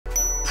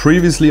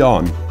Previously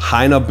on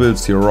Heiner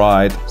Builds Your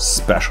Ride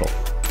Special.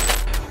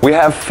 We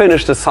have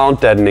finished the sound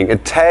deadening.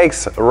 It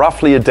takes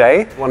roughly a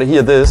day. Want to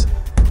hear this?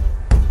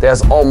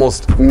 There's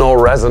almost no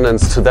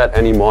resonance to that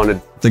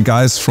anymore. The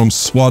guys from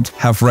SWAT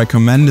have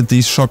recommended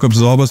these shock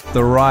absorbers.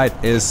 The ride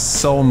is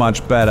so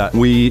much better.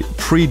 We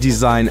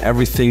pre-design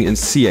everything in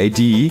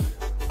CAD.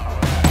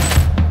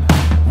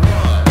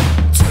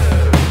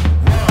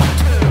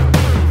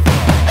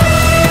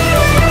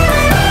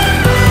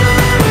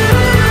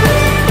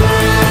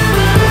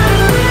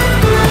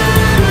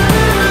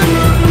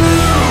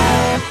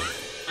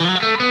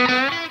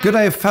 Good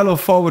day, fellow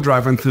forward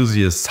drive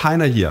enthusiasts,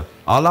 Heiner here.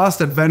 Our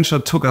last adventure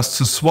took us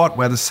to SWAT,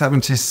 where the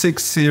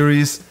 76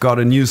 series got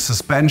a new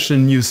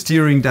suspension, new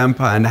steering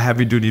damper and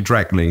heavy-duty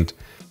drag linked.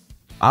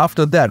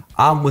 After that,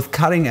 armed with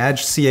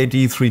cutting-edge CAD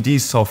 3D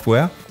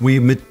software, we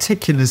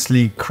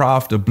meticulously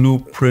crafted a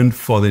blueprint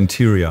for the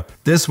interior.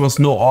 This was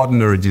no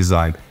ordinary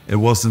design, it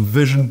was a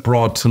vision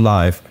brought to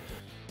life.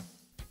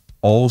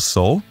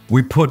 Also,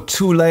 we put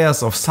 2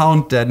 layers of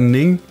sound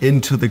deadening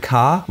into the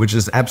car, which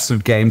is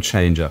absolute game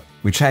changer.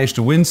 We changed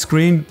the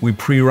windscreen, we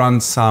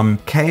pre-run some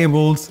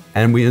cables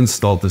and we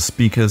installed the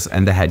speakers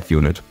and the head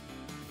unit.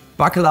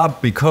 Buckle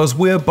up, because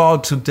we're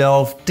about to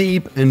delve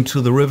deep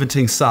into the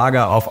riveting saga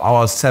of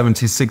our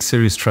 76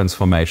 series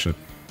transformation.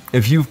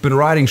 If you've been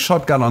riding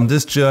shotgun on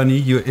this journey,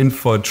 you're in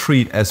for a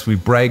treat as we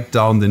break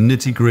down the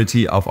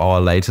nitty-gritty of our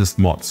latest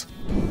mods.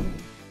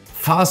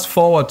 Fast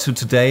forward to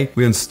today,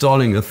 we're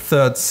installing a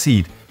 3rd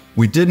seat.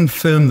 We didn't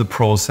film the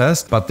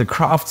process, but the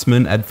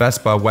craftsmen at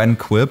Vespa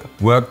Vanquip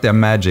worked their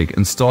magic,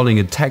 installing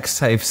a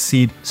tech-safe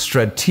seat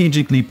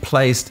strategically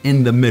placed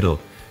in the middle.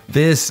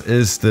 This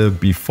is the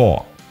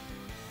before,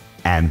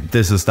 and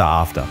this is the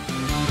after.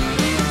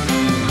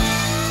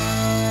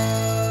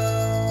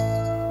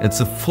 It's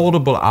a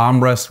foldable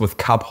armrest with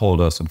cup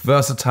holders,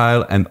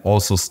 versatile and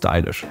also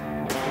stylish.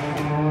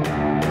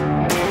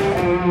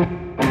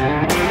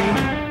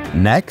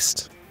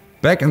 Next,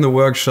 back in the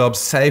workshop,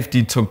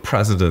 safety took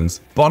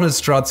precedence. Bonnet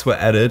struts were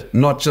added,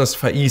 not just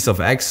for ease of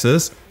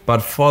access,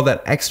 but for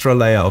that extra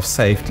layer of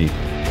safety.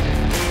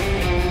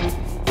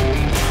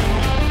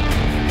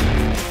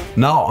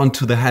 Now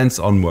onto the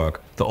hands-on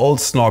work. The old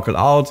snorkel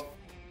out,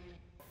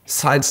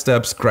 side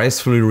steps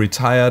gracefully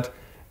retired,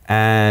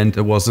 and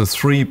it was a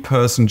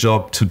 3-person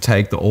job to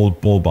take the old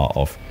bullbar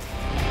off.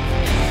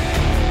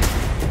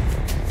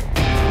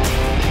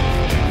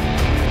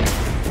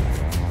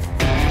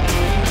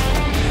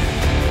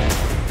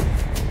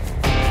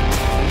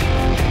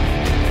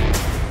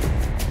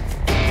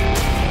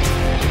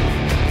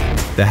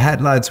 The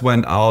headlights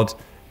went out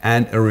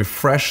and a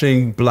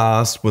refreshing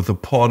blast with a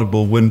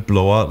portable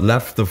windblower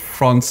left the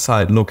front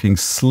side looking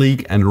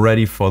sleek and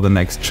ready for the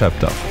next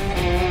chapter.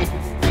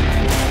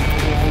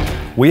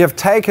 We have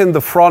taken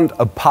the front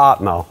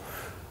apart now.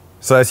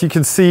 So as you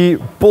can see,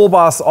 bull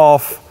bars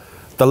off,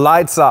 the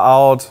lights are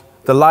out.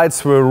 The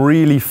lights were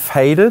really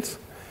faded.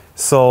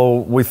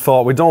 So we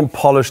thought we don't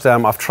polish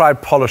them. I've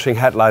tried polishing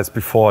headlights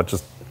before.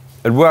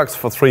 It works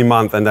for 3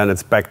 months and then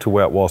it's back to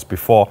where it was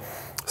before.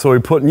 So we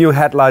put new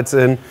headlights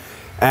in,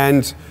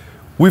 and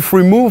we've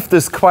removed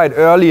this quite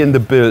early in the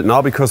build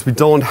now because we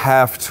don't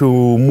have to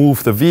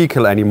move the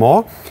vehicle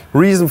anymore.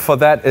 Reason for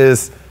that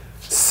is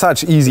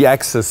such easy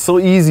access, so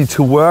easy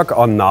to work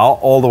on now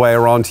all the way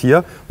around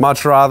here,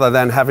 much rather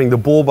than having the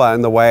bull bar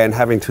in the way and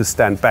having to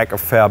stand back a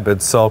fair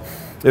bit. So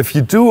if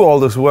you do all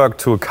this work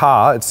to a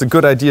car, it's a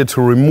good idea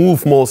to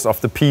remove most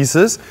of the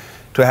pieces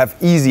to have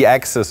easy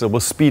access. It will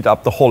speed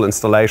up the whole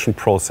installation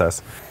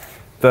process.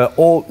 The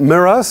old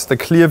mirrors, the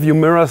clear view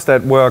mirrors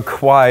that were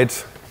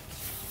quite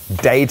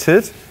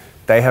dated,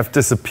 they have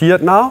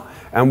disappeared now,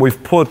 and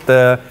we've put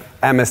the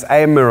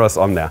MSA mirrors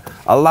on there.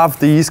 I love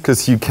these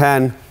because you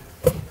can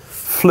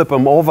flip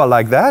them over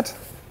like that.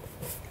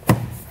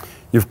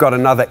 You've got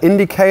another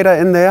indicator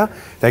in there.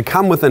 They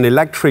come with an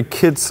electric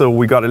kit, so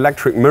we got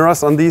electric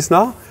mirrors on these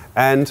now.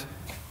 And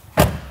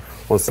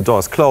once the door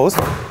is closed,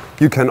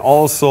 you can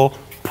also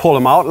pull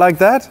them out like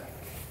that.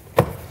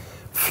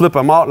 Flip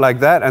them out like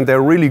that, and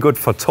they're really good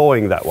for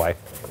towing that way.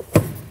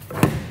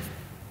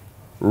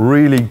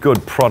 Really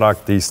good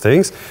product, these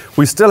things.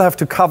 We still have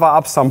to cover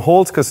up some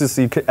holes because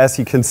as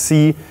you can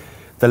see,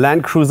 the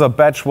Landcruiser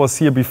badge was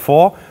here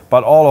before,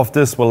 but all of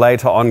this will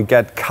later on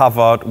get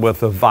covered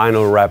with a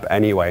vinyl wrap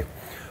anyway.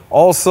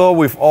 Also,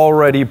 we've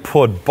already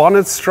put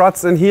bonnet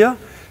struts in here.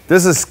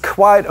 This is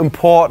quite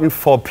important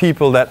for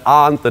people that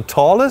aren't the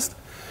tallest.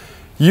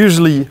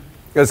 Usually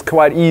it's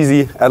quite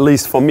easy, at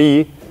least for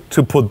me,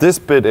 to put this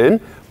bit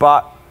in,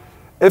 but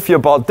if you're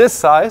about this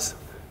size,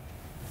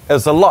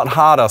 it's a lot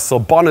harder. So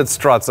bonnet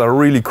struts are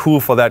really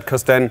cool for that,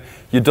 because then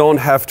you don't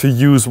have to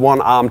use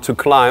one arm to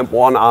climb,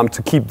 one arm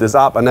to keep this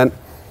up, and then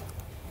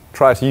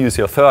try to use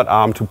your 3rd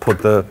arm to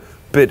put the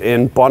bit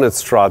in. Bonnet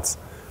struts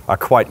are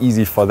quite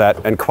easy for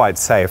that and quite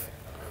safe.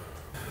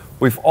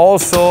 We've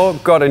also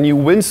got a new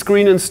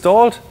windscreen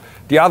installed.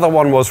 The other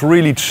one was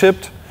really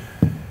chipped.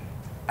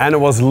 And it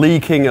was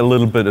leaking a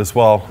little bit as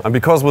well. And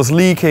because it was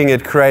leaking,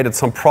 it created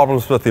some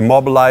problems with the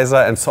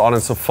immobilizer and so on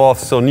and so forth.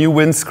 So new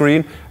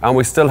windscreen, and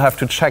we still have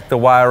to check the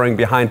wiring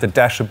behind the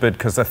dash a bit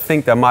because I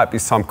think there might be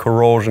some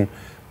corrosion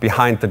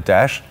behind the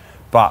dash,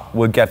 but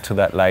we'll get to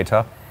that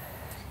later.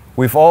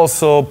 We've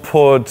also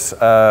put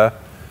a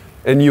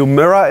new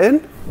mirror in,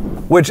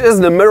 which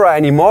isn't a mirror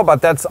anymore,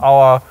 but that's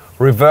our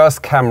reverse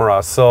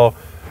camera. So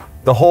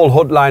the whole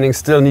hood lining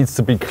still needs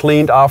to be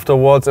cleaned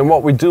afterwards. And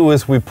what we do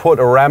is we put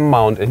a ram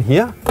mount in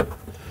here.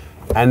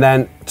 And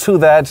then to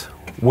that,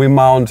 we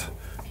mount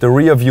the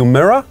rear view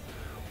mirror,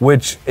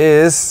 which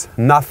is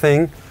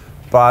nothing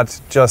but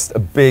just a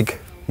big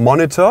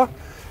monitor.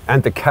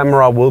 And the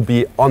camera will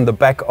be on the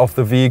back of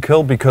the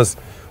vehicle because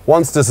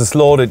once this is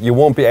loaded, you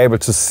won't be able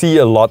to see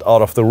a lot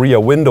out of the rear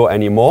window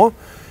anymore.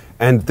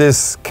 And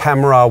this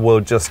camera will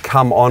just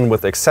come on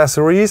with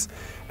accessories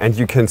and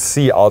you can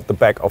see out the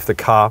back of the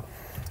car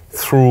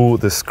through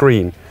the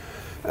screen.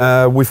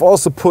 We've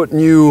also put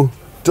new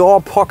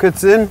door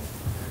pockets in.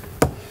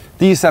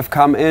 These have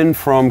come in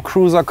from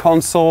cruiser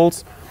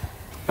consoles.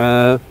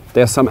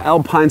 There's some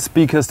Alpine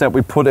speakers that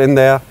we put in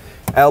there,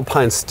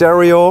 Alpine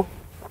stereo.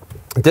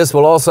 This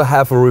will also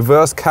have a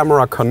reverse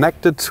camera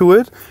connected to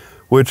it,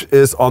 which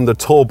is on the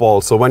tow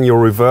ball. So when you're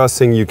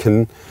reversing, you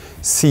can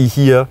see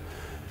here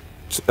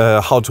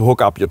how to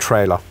hook up your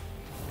trailer.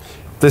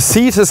 The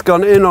seat has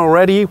gone in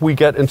already. We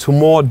get into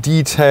more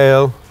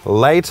detail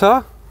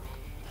later.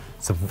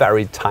 It's a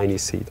very tiny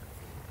seat.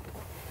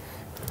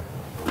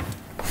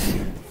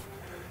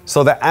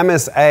 So the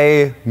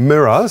MSA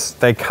mirrors,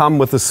 they come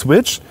with a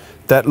switch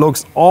that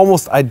looks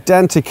almost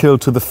identical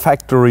to the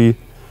factory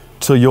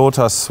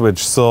Toyota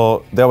switch.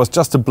 So there was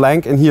just a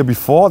blank in here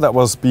before that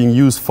was being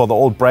used for the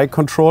old brake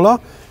controller.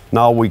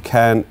 Now we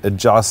can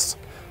adjust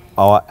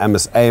our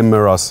MSA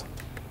mirrors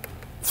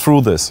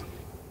through this.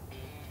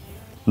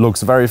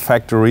 Looks very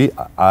factory.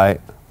 I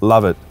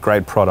love it.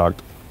 Great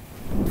product.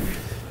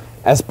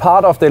 As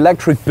part of the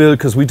electric build,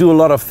 because we do a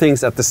lot of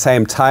things at the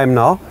same time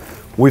now,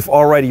 we've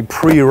already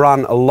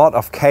pre-run a lot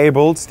of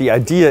cables. The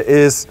idea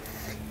is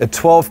a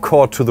 12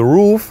 cord to the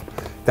roof,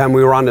 then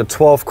we run a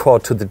 12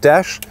 cord to the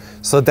dash.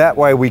 So that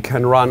way we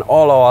can run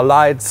all our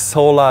lights,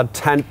 solar,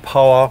 tent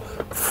power,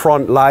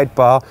 front light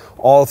bar,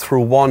 all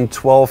through one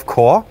 12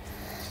 core.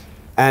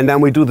 And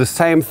then we do the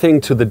same thing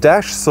to the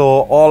dash,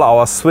 so all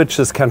our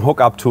switches can hook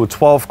up to a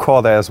 12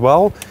 core there as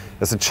well.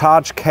 There's a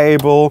charge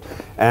cable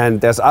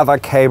and there's other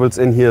cables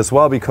in here as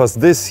well, because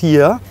this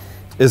here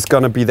is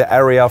going to be the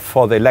area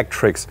for the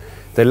electrics.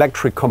 The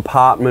electric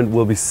compartment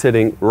will be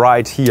sitting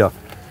right here.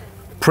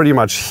 Pretty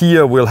much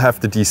here we'll have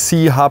the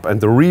DC hub and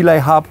the relay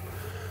hub.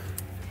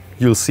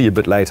 You'll see a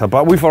bit later,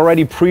 but we've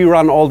already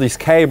pre-run all these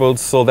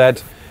cables so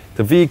that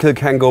the vehicle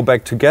can go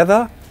back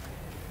together.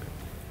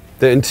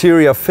 The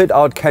interior fit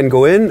out can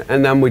go in,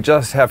 and then we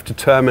just have to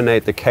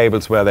terminate the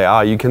cables where they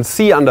are. You can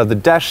see under the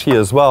dash here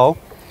as well.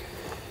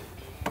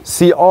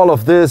 See all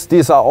of this,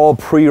 these are all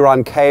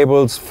pre-run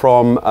cables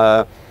from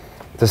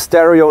the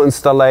stereo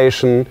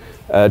installation,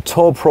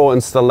 Tow Pro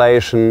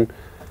installation,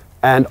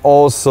 and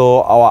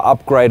also our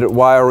upgraded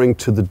wiring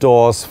to the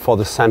doors for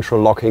the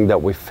central locking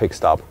that we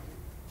fixed up.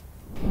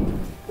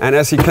 And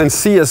as you can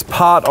see, as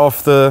part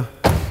of the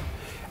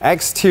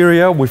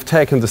exterior, we've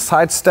taken the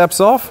side steps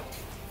off,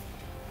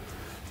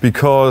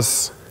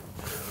 because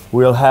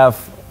we'll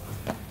have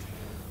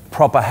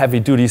proper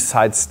heavy-duty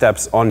side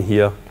steps on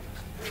here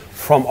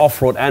from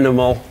Off-Road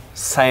Animal,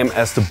 same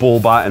as the bull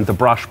bar and the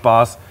brush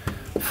bars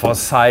for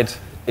side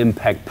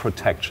impact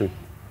protection.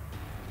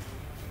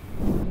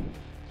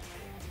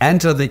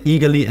 Enter the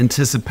eagerly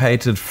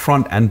anticipated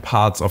front-end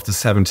parts of the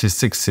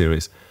 76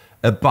 series,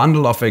 a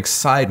bundle of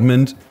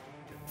excitement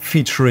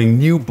featuring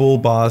new bull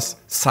bars,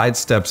 side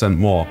steps and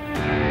more.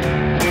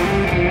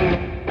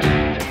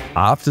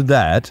 After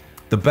that,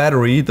 the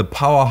battery, the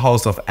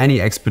powerhouse of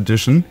any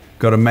expedition,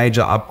 got a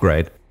major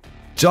upgrade.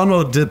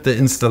 Jono did the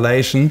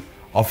installation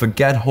of a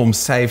get-home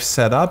safe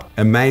setup,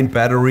 a main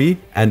battery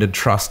and a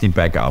trusty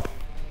backup.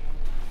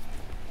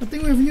 I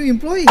think we have a new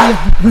employee here.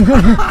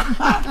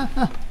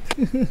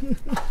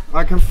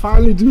 I can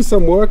finally do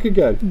some work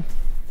again.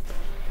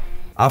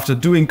 After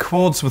doing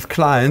quotes with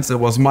clients, it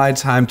was my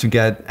time to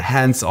get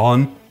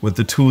hands-on with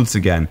the tools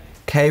again.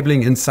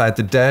 Cabling inside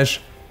the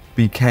dash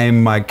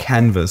became my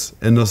canvas,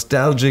 a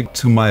nostalgic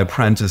to my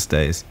apprentice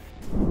days.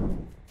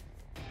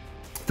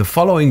 The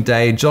following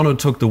day, Jono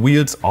took the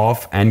wheels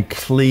off and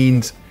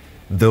cleaned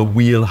the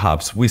wheel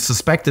hubs. We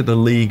suspected a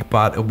leak,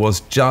 but it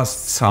was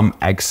just some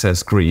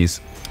excess grease.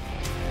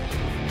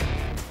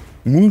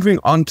 Moving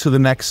on to the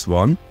next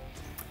one.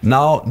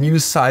 Now new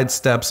side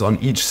steps on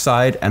each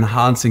side,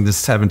 enhancing the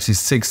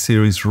 76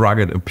 series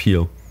rugged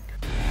appeal.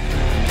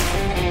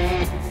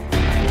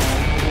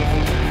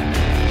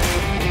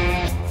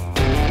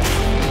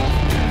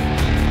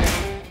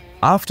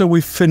 After we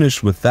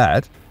finished with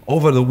that,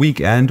 over the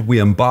weekend we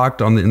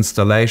embarked on the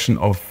installation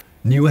of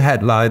new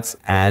headlights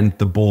and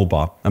the bull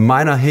bar. A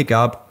minor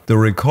hiccup, the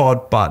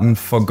record button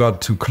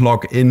forgot to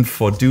clock in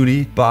for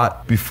duty,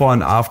 but before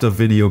and after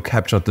video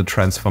captured the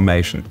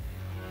transformation.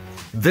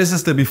 This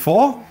is the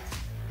before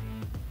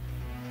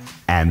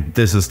And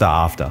this is the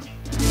after.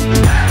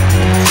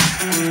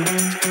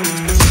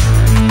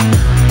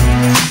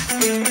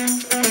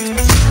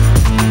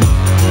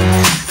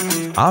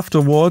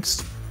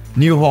 Afterwards,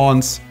 new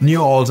horns, new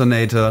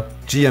alternator,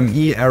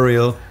 GME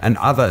aerial and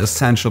other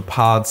essential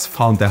parts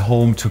found their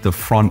home to the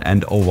front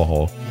end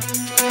overhaul.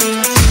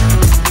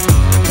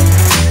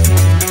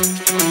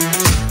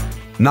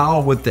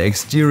 Now with the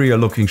exterior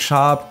looking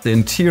sharp, the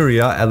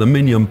interior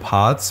aluminium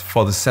parts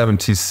for the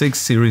 76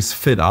 series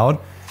fit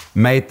out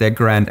made their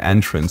grand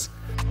entrance.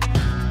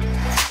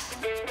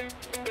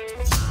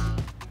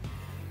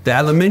 The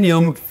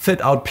aluminium fit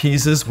out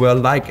pieces were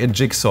like a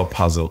jigsaw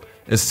puzzle,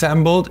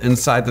 assembled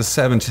inside the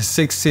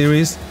 76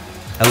 series,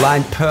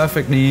 aligned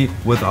perfectly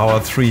with our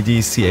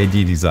 3D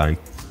CAD design.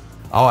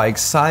 Our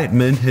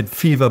excitement hit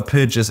fever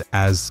pitches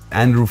as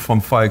Andrew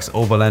from Volks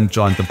Overland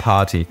joined the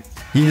party.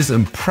 He is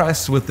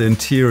impressed with the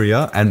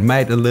interior and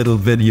made a little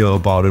video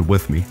about it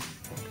with me.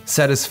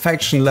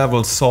 Satisfaction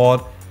level soared,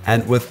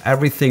 and with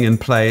everything in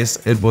place,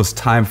 it was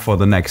time for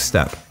the next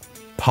step,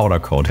 powder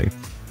coating.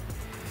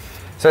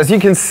 So as you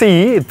can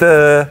see,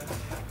 the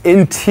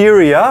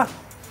interior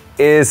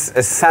is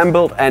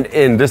assembled and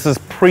in. This is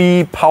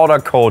pre-powder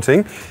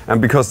coating, and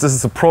because this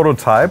is a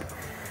prototype,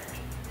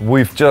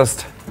 we've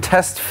just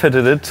test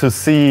fitted it to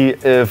see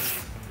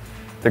if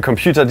the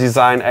computer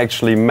design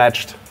actually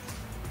matched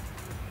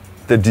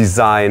the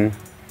design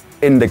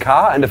in the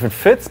car and if it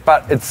fits,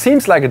 but it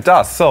seems like it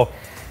does. So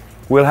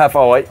we'll have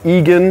our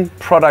EGON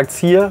products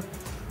here,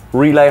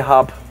 relay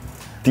hub,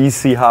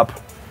 DC hub.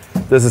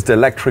 This is the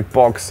electric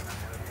box.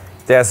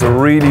 There's a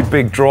really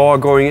big drawer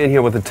going in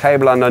here with a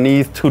table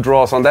underneath, 2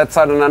 drawers on that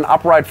side and an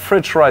upright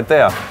fridge right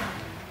there.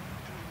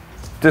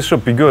 This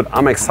should be good.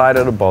 I'm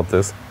excited about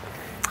this.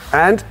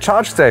 And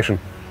charge station,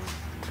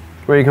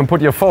 where you can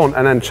put your phone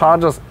and then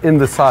chargers in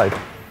the side.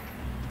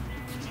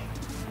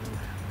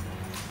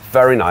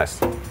 Very nice.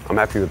 I'm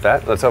happy with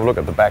that. Let's have a look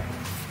at the back.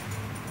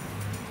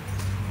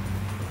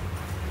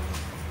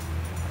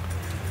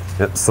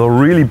 Yeah, so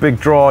really big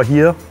drawer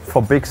here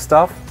for big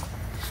stuff.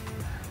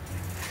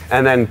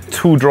 And then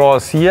 2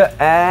 drawers here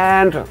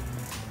and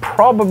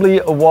probably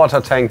a water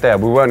tank there.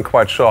 We weren't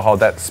quite sure how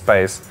that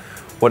space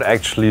would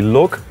actually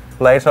look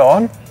later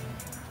on.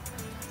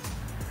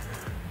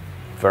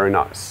 Very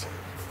nice.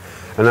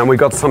 And then we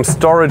got some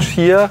storage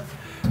here,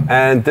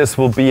 and this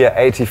will be an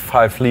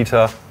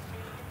 85-liter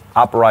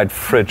upright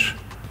fridge.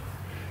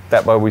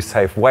 That way we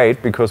save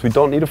weight because we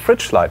don't need a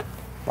fridge slide,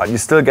 but you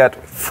still get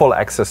full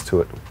access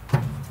to it.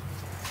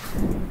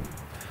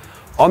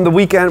 On the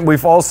weekend,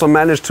 we've also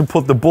managed to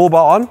put the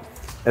bullbar on.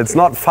 It's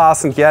not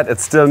fastened yet, it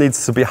still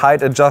needs to be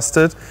height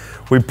adjusted.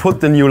 We put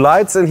the new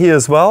lights in here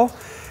as well,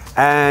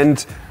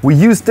 and we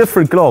use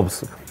different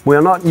globes. We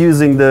are not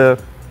using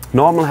the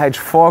normal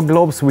H4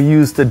 globes, we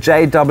use the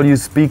JW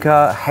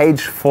Speaker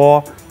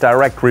H4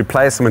 direct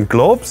replacement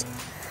globes.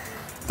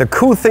 The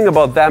cool thing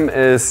about them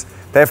is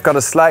they've got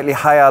a slightly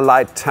higher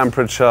light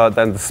temperature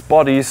than the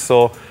spotties,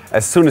 so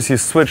as soon as you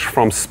switch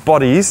from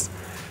spotties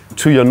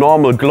to your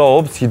normal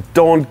globes, you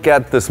don't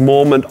get this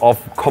moment of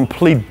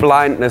complete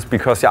blindness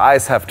because your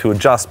eyes have to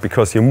adjust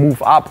because you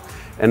move up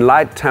in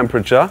light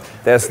temperature.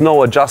 There's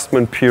no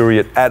adjustment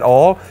period at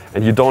all,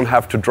 and you don't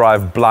have to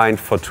drive blind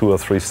for 2 or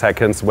 3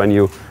 seconds when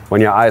your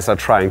eyes are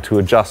trying to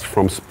adjust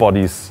from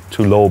spotties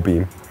to low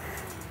beam.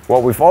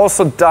 What we've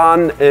also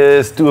done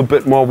is do a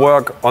bit more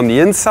work on the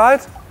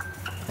inside.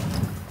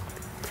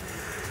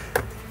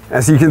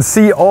 As you can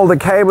see, all the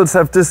cables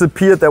have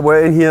disappeared that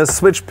were in here.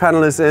 Switch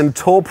panel is in,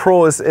 tow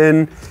pro is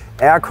in,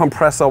 air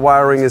compressor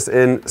wiring is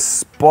in,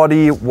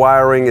 spotty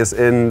wiring is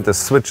in, the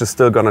switch is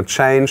still gonna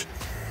change.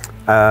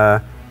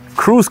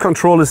 Cruise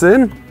control is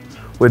in,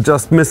 we're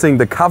just missing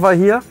the cover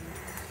here.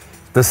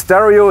 The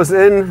stereo is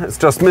in, it's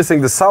just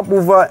missing the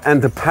subwoofer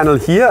and the panel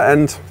here,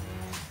 and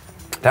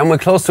then we're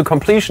close to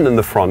completion in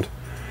the front.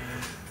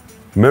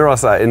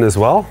 Mirrors are in as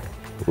well.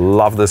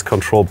 Love this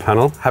control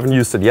panel. Haven't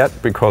used it yet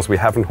because we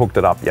haven't hooked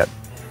it up yet.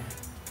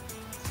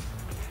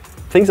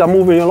 Things are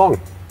moving along.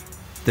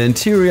 The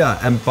interior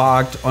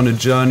embarked on a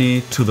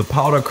journey to the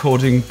powder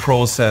coating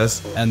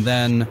process, and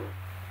then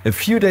a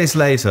few days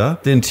later,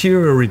 the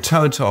interior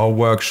returned to our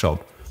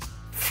workshop,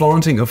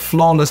 flaunting a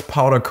flawless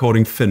powder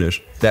coating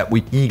finish that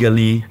we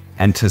eagerly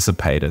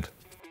anticipated.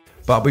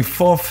 But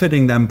before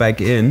fitting them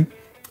back in,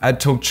 I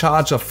took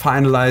charge of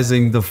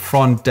finalizing the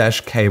front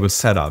dash cable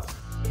setup.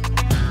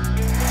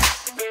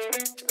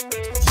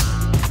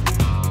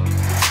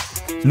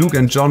 Luke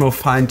and Jono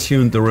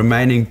fine-tuned the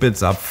remaining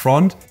bits up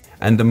front,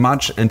 and the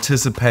much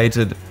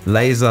anticipated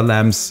laser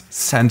lamps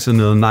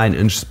Sentinel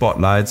 9-inch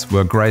spotlights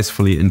were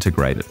gracefully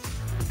integrated.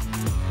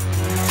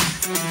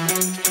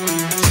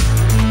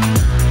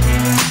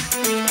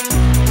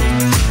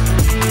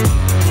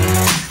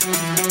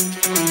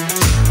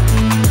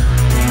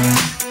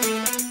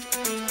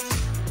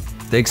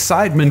 The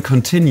excitement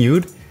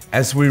continued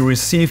as we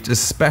received a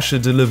special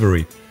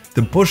delivery,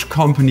 the Bush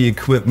Company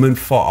equipment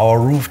for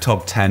our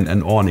rooftop tent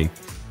and awning.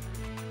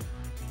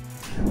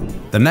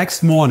 The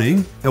next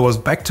morning, it was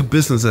back to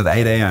business at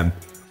 8 AM.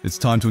 It's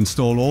time to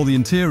install all the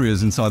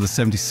interiors inside the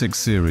 76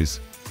 series.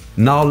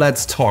 Now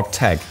let's talk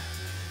tech.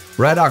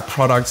 Redarc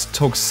products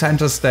took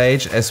center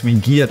stage as we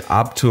geared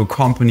up to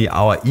accompany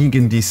our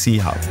EGON DC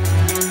hub.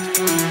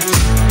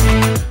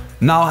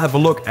 Now have a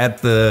look at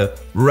the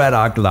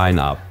Redarc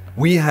lineup.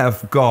 We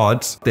have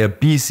got their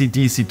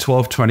BCDCN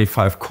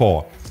 1225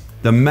 core,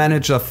 the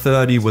Manager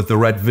 30 with the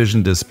red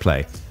vision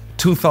display,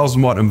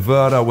 2000 watt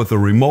inverter with a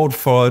remote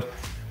for it.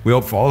 We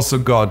have also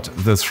got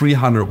the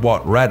 300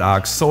 watt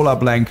Redarc solar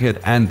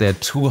blanket and their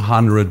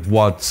 200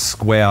 watt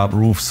square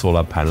roof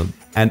solar panel.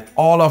 And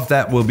all of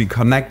that will be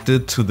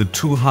connected to the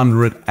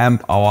 200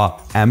 amp hour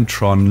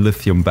Amptron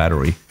Lithium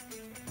Battery.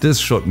 This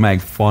should make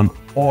for an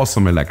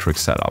awesome electric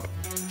setup.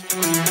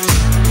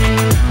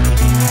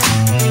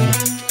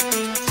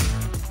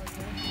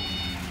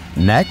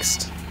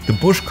 Next, the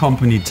Bush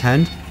Company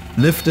tent,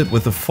 lifted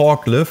with a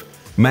forklift,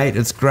 made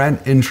its grand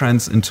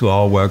entrance into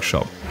our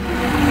workshop.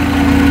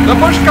 The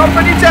Bush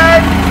Company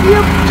tent!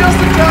 Yep, just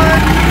in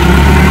time!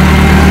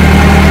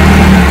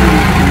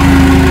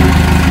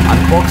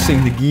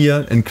 Unboxing the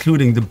gear,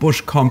 including the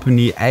Bush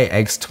Company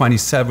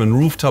AX27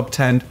 rooftop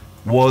tent,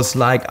 was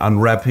like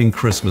unwrapping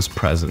Christmas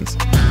presents.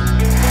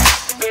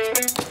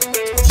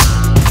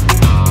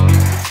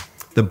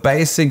 The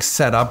basic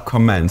setup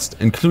commenced,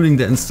 including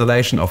the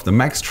installation of the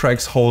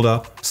MaxTrax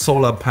holder,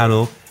 solar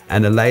panel,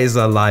 and a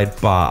laser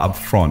light bar up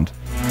front.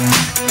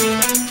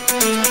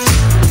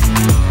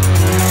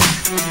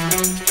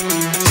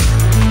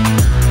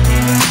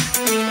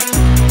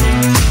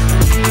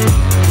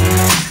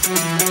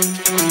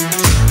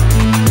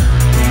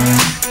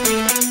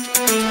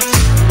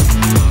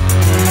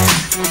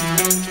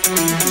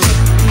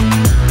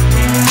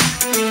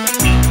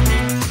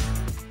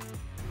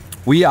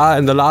 We are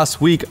in the last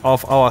week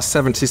of our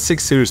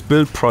 76 series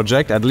build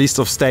project, at least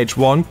of stage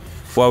 1,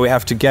 where we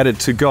have to get it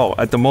to go.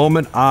 At the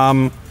moment,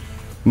 I'm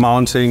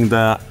mounting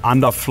the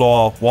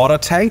underfloor water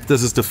tank.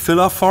 This is the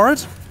filler for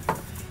it.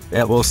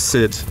 It will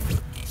sit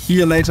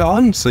here later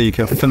on, so you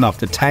can fill up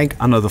the tank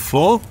under the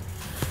floor.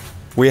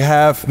 We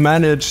have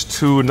managed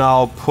to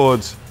now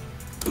put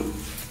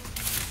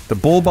the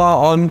bullbar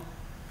on.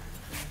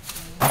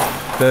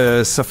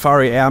 The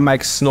Safari Air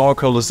Max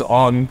snorkel is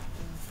on.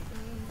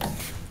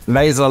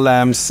 Laser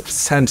lamps,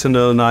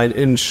 Sentinel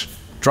 9-inch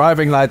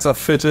driving lights are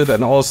fitted,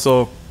 and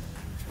also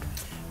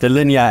the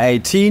Linear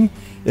 18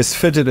 is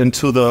fitted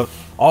into the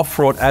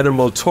off-road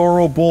Animal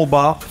Toro bull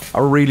bar. I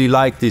really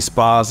like these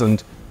bars,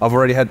 and I've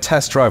already had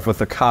test drive with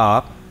the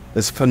car.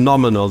 It's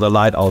phenomenal, the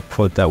light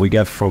output that we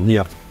get from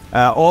here.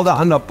 All the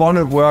under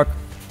bonnet work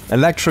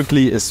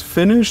electrically is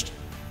finished.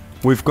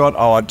 We've got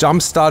our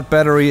jump start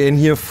battery in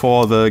here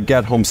for the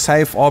get home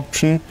safe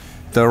option.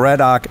 The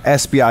Redarc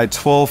SBI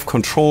 12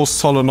 control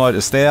solenoid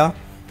is there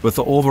with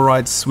the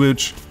override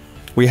switch.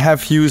 We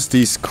have used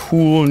these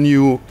cool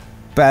new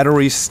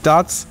battery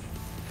studs,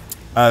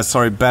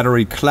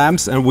 battery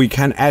clamps, and we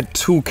can add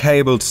 2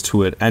 cables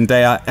to it, and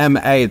they are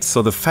M8,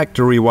 so the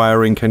factory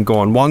wiring can go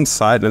on one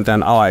side and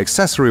then our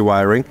accessory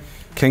wiring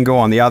can go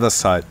on the other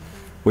side.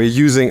 We're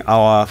using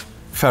our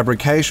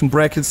fabrication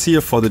brackets here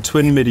for the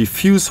twin MIDI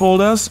fuse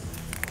holders.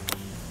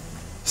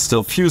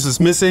 Still fuse is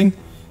missing.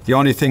 The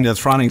only thing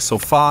that's running so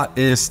far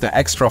is the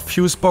extra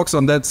fuse box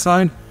on that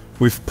side.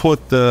 We've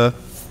put the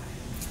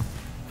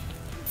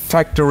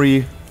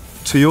factory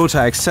Toyota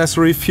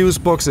accessory fuse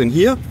box in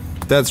here.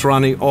 That's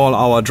running all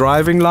our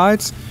driving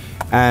lights.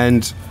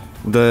 And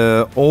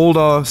the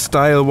older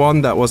style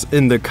one that was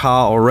in the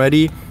car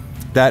already,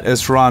 that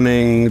is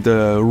running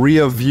the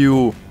rear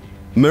view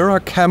mirror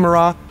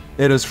camera.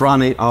 It is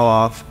running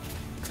our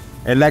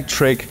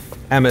electric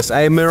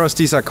MSA mirrors.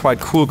 These are quite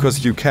cool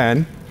because you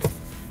can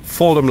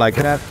fold them like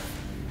that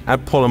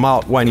and pull them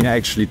out when you're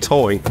actually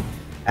towing.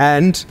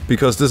 And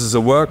because this is a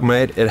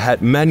workmate, it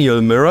had manual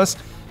mirrors.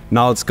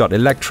 Now it's got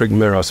electric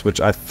mirrors,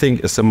 which I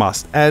think is a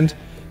must. And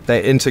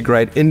they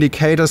integrate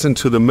indicators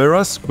into the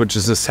mirrors, which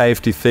is a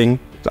safety thing.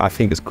 I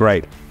think is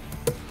great.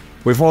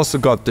 We've also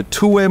got the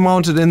two-way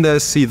mounted in there.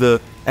 See,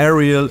 the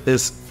aerial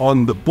is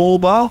on the bull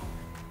bar.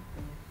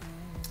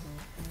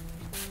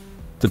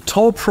 The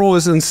Tow Pro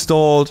is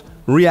installed.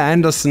 Rear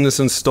Anderson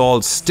is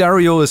installed.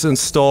 Stereo is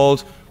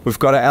installed. We've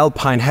got an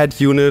Alpine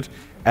head unit,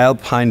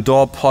 Alpine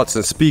door pods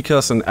and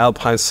speakers, and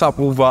Alpine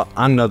subwoofer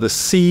under the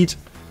seat.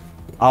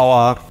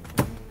 Our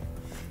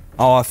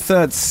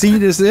third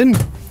seat is in.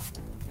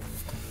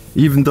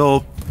 Even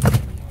though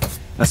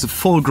as a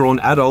full-grown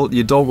adult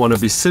you don't want to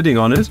be sitting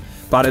on it,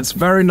 but it's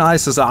very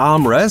nice as an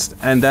armrest,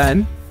 and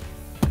then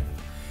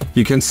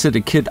you can sit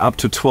a kid up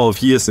to 12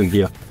 years in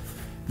here.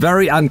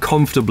 Very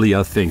uncomfortably,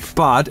 I think,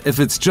 but if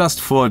it's just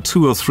for a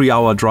 2 or 3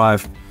 hour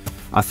drive,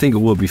 I think it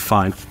will be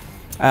fine.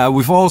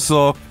 We've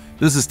also,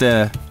 this is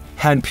the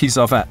handpiece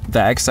of the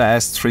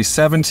XRS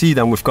 370.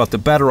 Then we've got the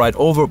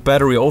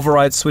battery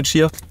override switch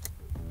here.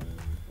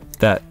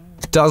 That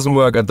doesn't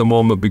work at the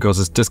moment because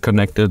it's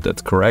disconnected,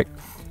 that's correct.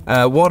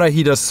 Water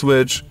heater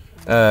switch,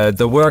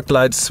 the work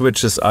light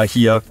switches are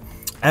here.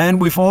 And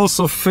we've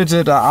also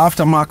fitted an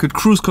aftermarket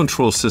cruise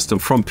control system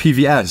from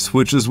PVS,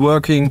 which is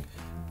working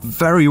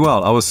very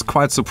well. I was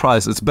quite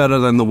surprised. It's better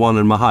than the one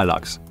in my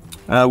Hilux.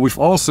 We've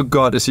also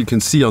got, as you can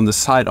see on the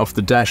side of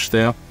the dash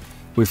there,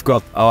 we've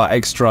got our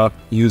extra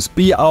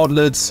USB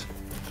outlets.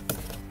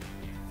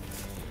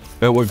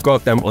 We've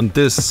got them on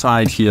this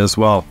side here as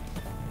well.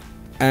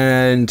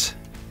 And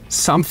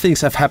some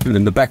things have happened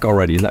in the back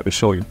already. Let me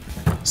show you.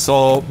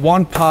 So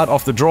one part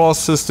of the drawer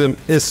system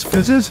is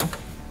fitted.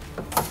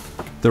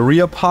 The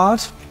rear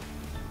part.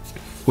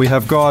 We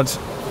have got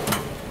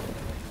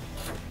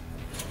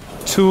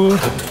 2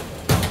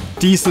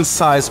 decent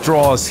sized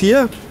drawers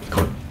here.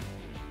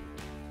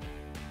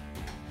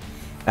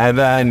 And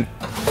then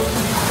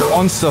the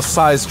monster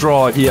sized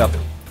drawer here.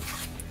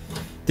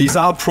 These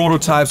are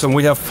prototypes and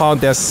we have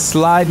found they're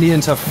slightly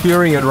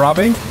interfering and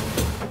rubbing.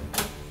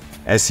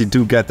 As you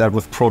do get that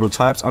with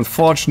prototypes.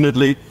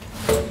 Unfortunately,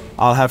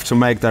 I'll have to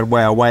make that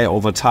wear away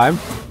over time.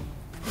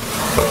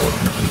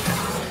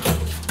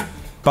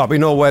 But we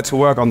know where to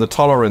work on the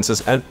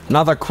tolerances. And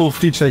another cool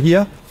feature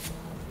here,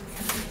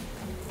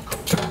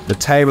 the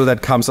table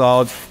that comes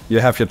out, you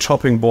have your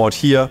chopping board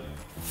here,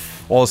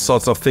 all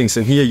sorts of things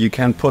in here. You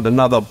can put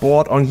another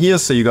board on here,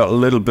 so you got a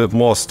little bit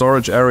more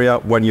storage area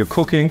when you're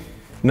cooking.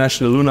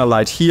 National Lunar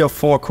Light here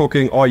for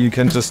cooking, or you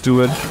can just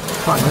do it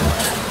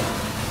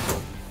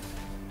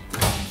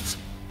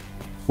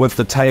with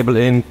the table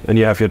in, and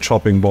you have your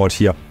chopping board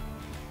here.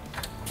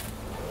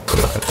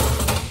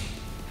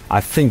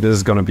 I think this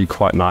is gonna be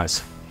quite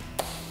nice.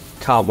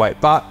 Can't wait.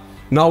 But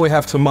now we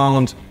have to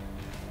mount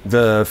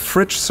the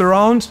fridge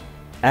surround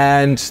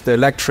and the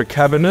electric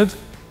cabinet,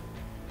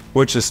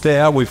 which is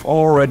there. We've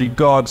already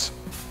got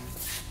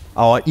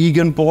our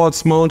EGON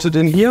boards mounted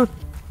in here.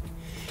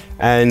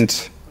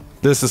 And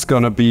this is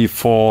gonna be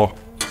for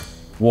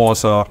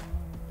water,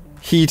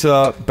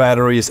 heater,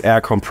 batteries,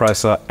 air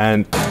compressor,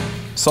 and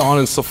so on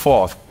and so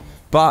forth.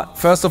 But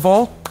first of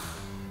all,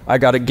 I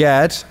gotta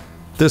get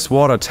this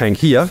water tank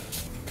here.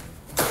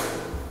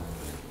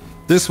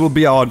 This will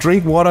be our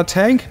drink water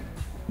tank.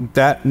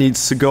 That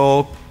needs to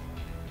go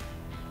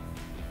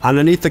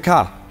underneath the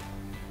car.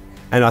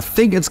 And I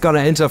think it's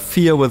gonna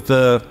interfere with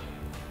the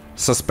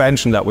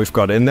suspension that we've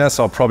got in there,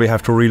 so I'll probably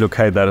have to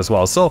relocate that as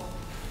well. So,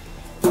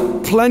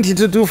 plenty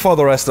to do for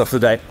the rest of the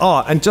day.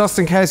 Oh, and just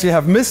in case you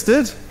have missed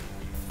it,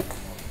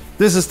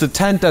 this is the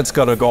tent that's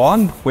gonna go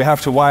on. We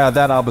have to wire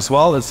that up as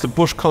well. It's the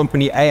Bush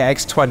Company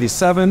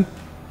AX27.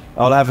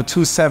 I'll have a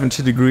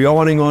 270-degree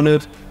awning on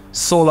it,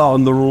 solar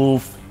on the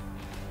roof,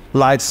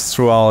 lights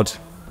throughout.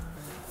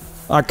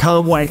 I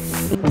can't wait.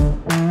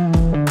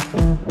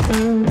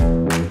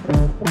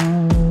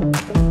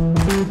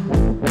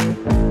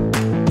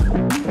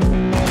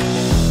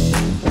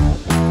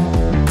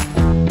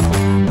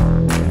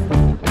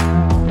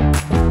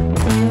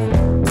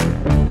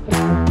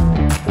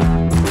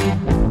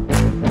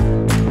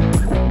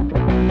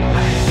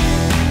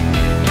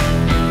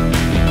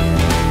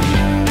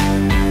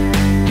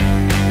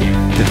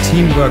 The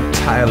team worked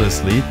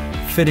tirelessly,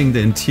 fitting the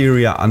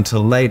interior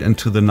until late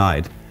into the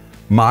night,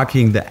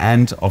 marking the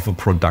end of a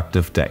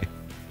productive day.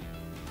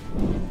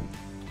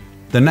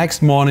 The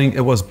next morning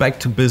it was back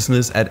to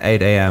business at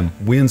 8 AM.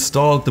 We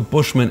installed the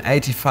Bushman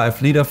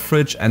 85-liter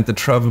fridge and the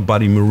Travel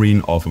Buddy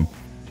Marine oven.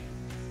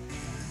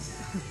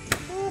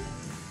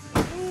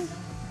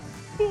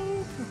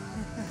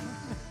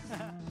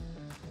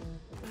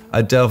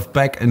 I delved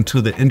back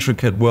into the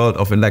intricate world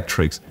of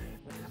electrics,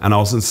 and I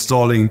was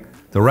installing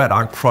the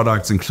Redarc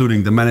products,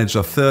 including the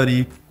Manager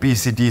 30,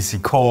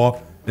 BCDC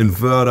core,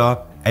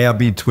 inverter,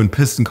 ARB twin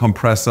piston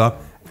compressor,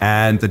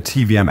 and the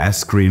TVMS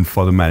screen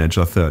for the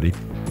Manager 30.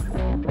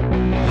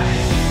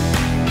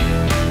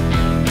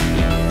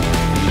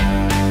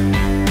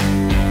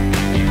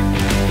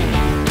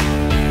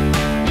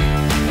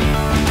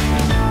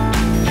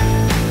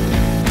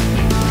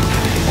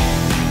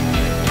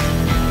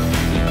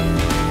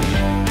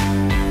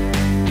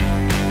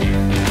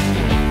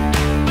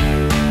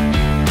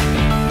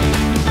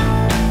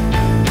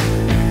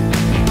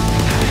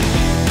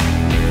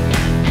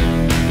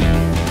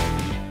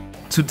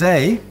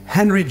 Today,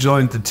 Henry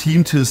joined the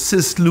team to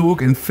assist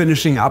Luke in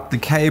finishing up the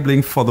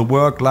cabling for the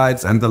work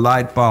lights and the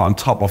light bar on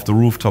top of the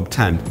rooftop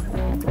tent.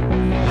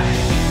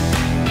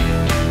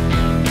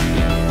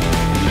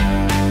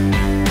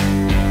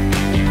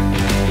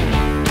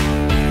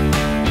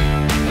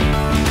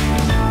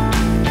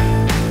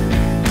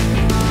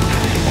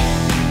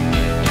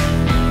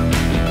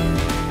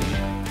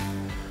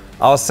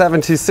 Our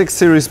 76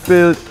 series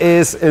build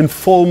is in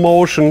full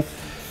motion.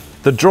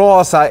 The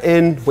drawers are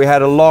in. We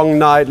had a long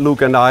night,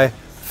 Luke and I,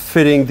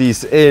 fitting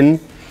these in.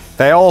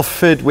 They all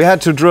fit. We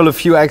had to drill a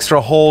few extra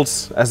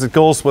holes as it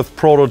goes with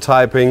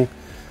prototyping.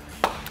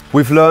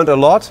 We've learned a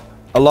lot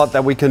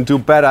that we can do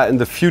better in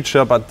the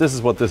future, but this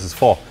is what this is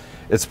for.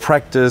 It's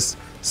practice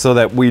so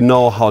that we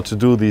know how to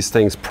do these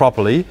things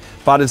properly,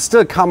 but it's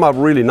still come up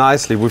really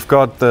nicely. We've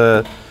got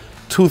the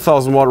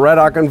 2000 watt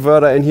Redarc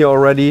inverter in here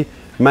already.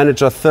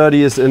 Manager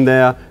 30 is in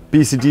there,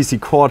 BCDC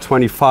core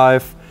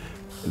 25.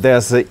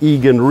 There's an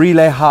EGON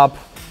relay hub,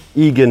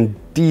 EGON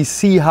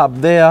DC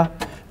hub there.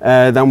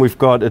 Then we've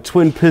got a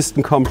twin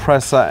piston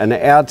compressor and an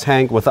air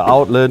tank with an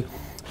outlet.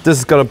 This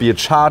is gonna be a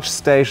charge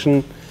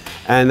station.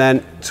 And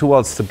then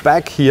towards the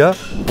back here,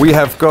 we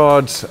have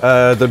got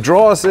the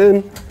drawers in.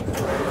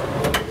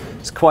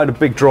 It's quite a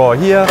big drawer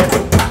here.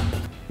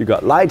 You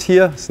got light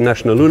here, it's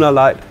National Lunar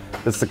Light.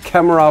 It's the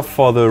camera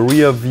for the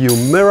rear view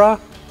mirror.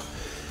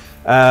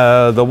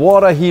 The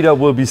water heater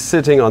will be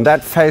sitting on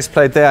that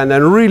faceplate there, and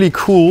then really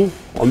cool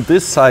on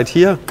this side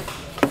here,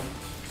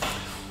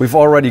 we've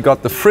already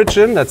got the fridge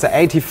in. That's an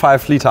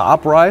 85-liter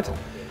upright,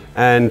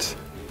 and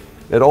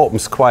it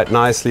opens quite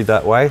nicely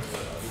that way.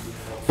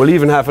 We'll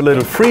even have a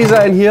little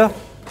freezer in here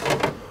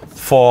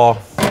for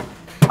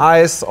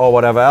ice or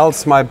whatever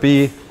else might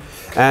be.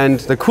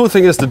 And the cool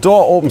thing is the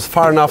door opens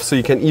far enough so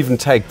you can even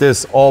take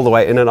this all the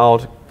way in and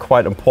out.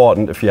 Quite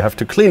important if you have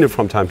to clean it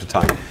from time to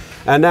time.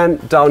 And then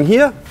down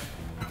here,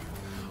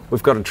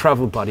 we've got a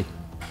travel buddy.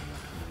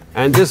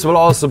 And this will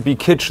also be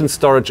kitchen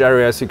storage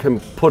areas. You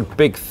can put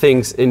big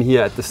things in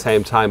here at the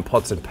same time,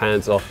 pots and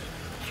pans or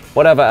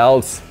whatever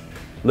else.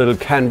 Little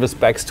canvas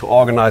bags to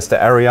organize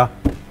the area.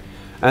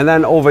 And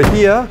then over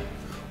here,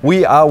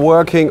 we are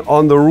working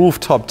on the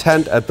rooftop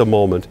tent at the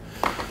moment.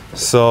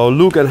 So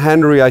Luke and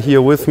Henry are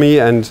here with me,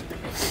 and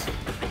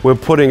we're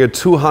putting a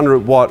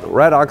 200-watt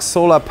Redarc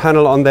solar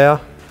panel on there.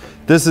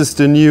 This is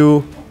the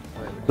new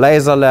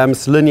Laser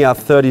Lamps Linear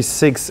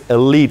 36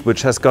 Elite,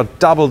 which has got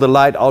double the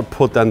light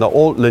output than the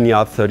old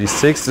Linear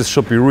 36. This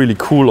should be really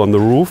cool on the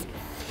roof.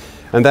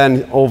 And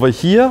then over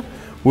here,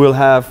 we'll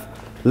have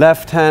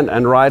left-hand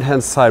and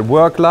right-hand side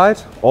work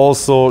light.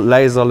 Also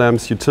Laser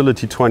Lamps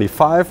Utility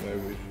 25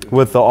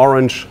 with the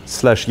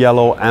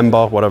orange/yellow,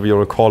 amber, whatever you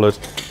want to call it,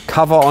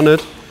 cover on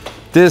it.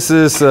 This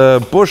is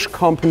a Bush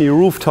Company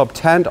rooftop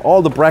tent.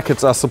 All the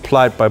brackets are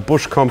supplied by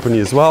Bush Company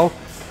as well,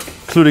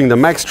 including the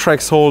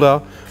Max-Trax holder.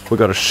 We've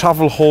got a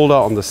shovel holder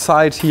on the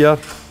side here.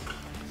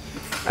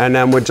 And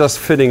then we're just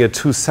fitting a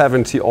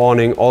 270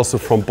 awning also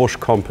from Bush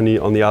Company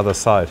on the other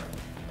side.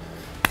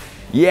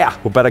 Yeah,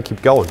 we better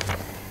keep going.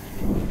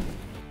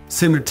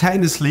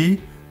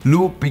 Simultaneously,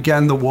 Luke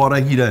began the water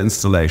heater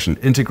installation,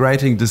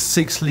 integrating the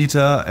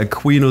 6-liter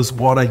Aquinos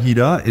water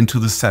heater into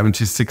the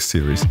 76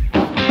 series.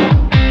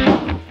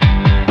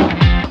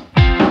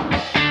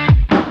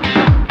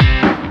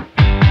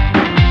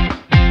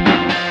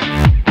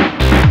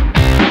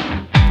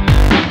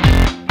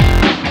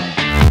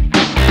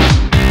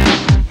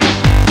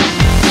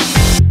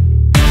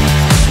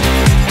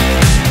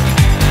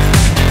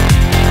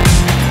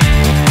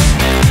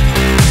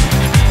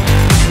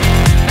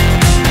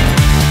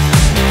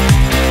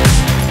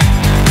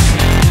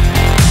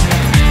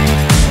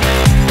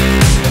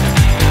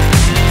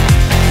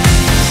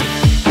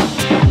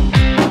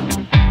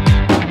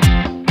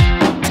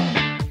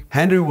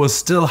 Henry was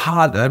still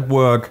hard at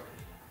work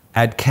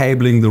at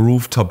cabling the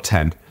rooftop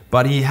tent,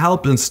 but he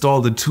helped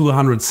install the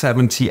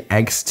 270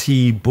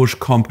 XT Bush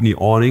Company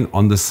awning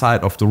on the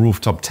side of the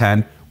rooftop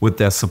tent with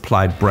their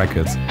supplied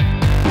brackets.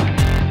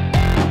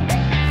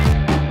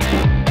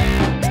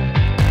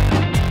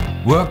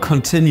 Work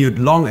continued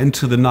long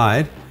into the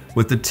night,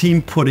 with the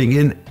team putting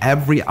in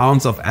every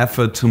ounce of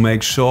effort to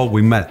make sure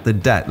we met the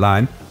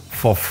deadline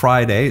for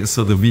Friday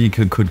so the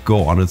vehicle could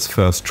go on its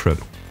first trip.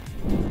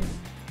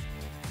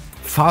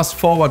 Fast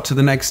forward to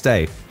the next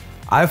day.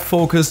 I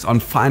focused on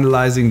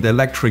finalizing the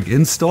electric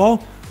install,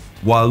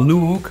 while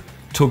Luke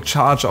took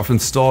charge of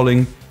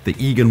installing the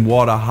EGON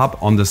water hub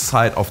on the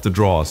side of the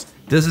drawers.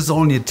 This is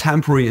only a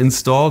temporary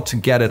install to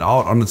get it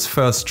out on its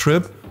first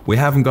trip. We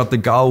haven't got the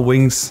gull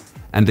wings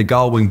and the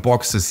gull wing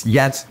boxes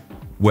yet,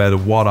 where the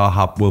water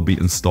hub will be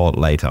installed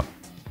later.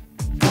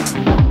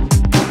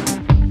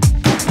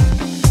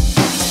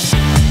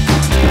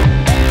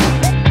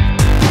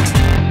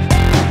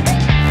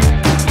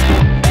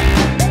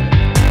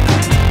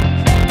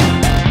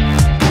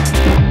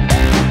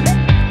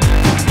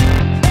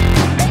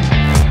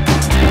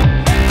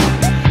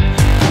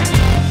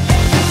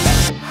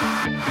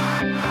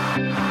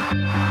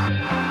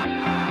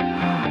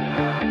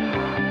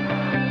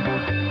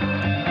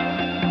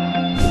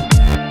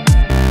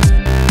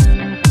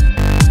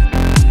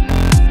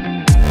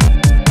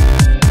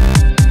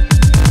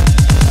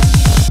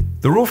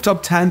 The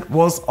rooftop tent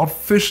was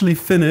officially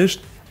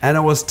finished, and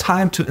it was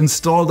time to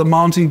install the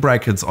mounting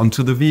brackets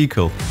onto the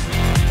vehicle.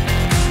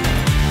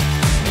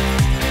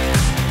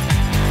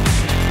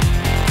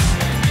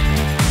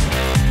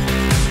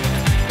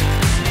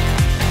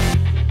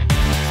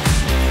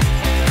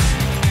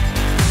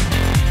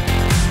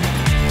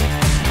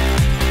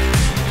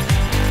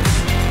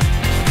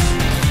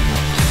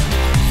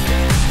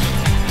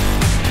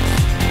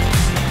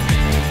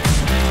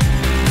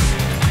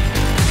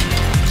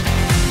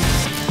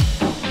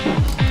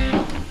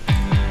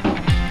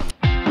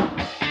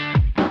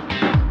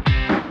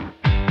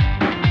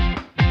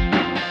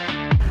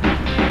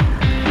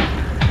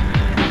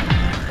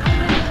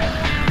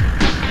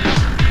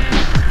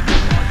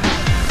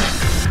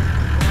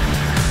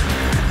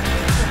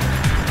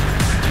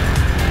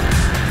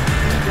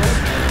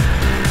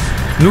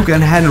 Luke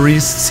and Henry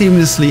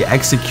seamlessly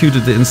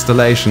executed the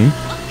installation,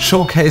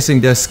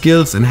 showcasing their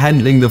skills in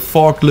handling the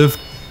forklift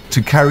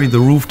to carry the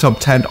rooftop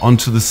tent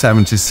onto the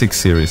 76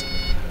 series.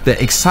 The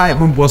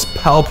excitement was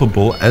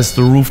palpable as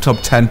the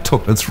rooftop tent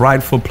took its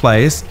rightful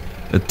place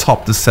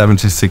atop the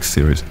 76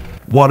 series.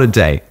 What a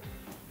day!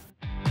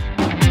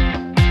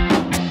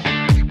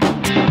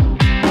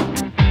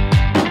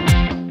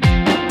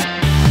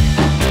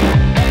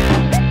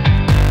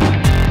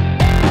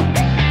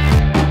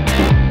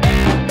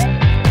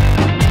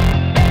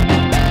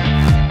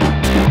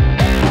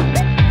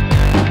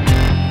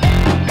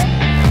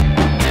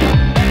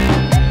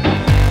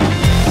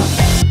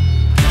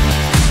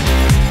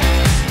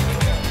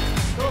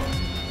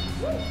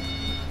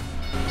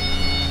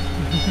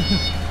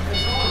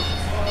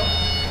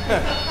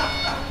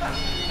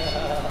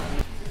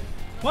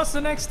 What's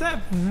the next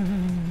step?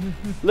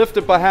 Lift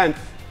it by hand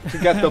to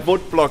get the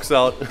wood blocks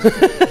out.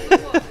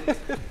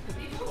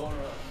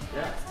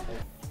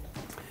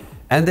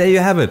 And there you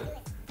have it.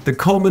 The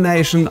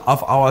culmination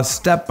of our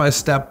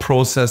step-by-step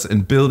process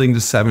in building the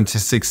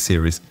 76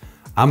 series.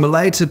 I'm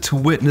elated to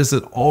witness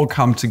it all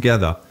come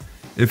together.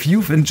 If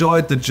you've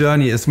enjoyed the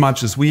journey as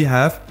much as we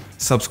have,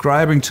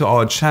 subscribing to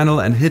our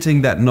channel and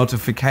hitting that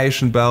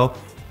notification bell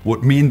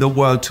would mean the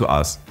world to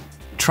us.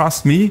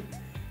 Trust me,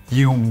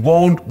 you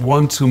won't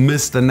want to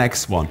miss the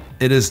next one.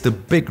 It is the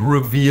big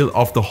reveal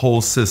of the whole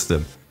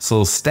system.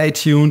 So stay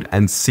tuned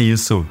and see you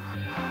soon.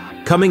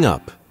 Coming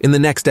up in the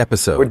next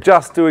episode. We're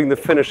just doing the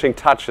finishing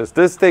touches.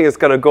 This thing is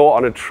going to go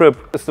on a trip.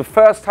 It's the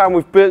first time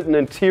we've built an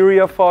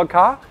interior for a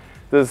car.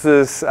 This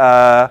is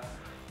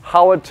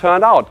how it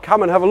turned out.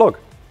 Come and have a look.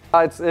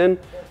 Lights in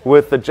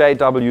with the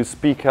JW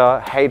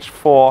speaker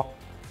H4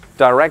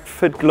 direct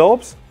fit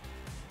globes.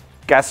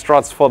 Gas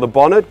struts for the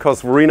bonnet,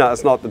 because Verena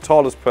is not the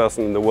tallest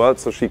person in the world,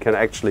 so she can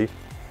actually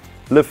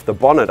lift the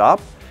bonnet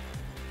up.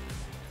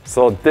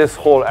 So this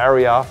whole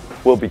area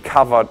will be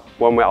covered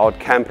when we're out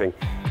camping.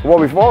 What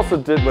we've also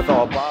did with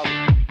our bar